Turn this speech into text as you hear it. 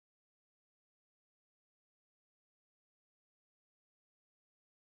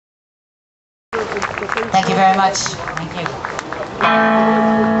very much. Thank you.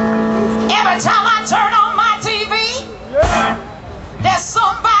 Every time I turn on my TV, there's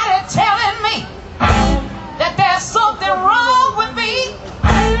somebody telling me that there's something wrong with me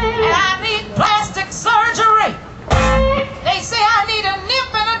and I need plastic surgery. They say I need a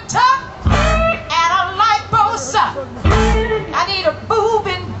nip and a tuck and a liposuck. I need a boob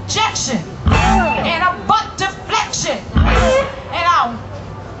injection and a butt deflection. And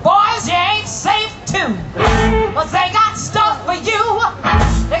boys, you ain't safe too, 'cause they got stuff for you.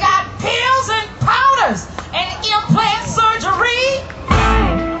 They got pills and powders and implant surgery.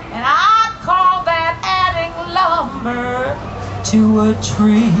 And I call that adding lumber to a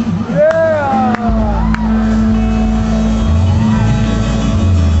tree. Yeah.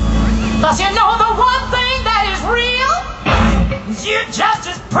 'Cause you know the one thing that is real is you're just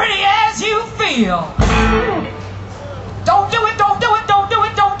as pretty as you feel. Don't do it, don't do it, don't do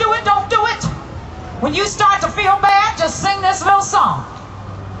it, don't do it, don't do it. When you start to feel bad, just sing this little song.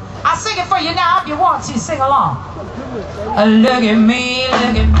 I'll sing it for you now if you want to. Sing along. Look at me,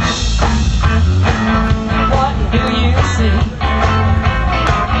 look at me. What do you see?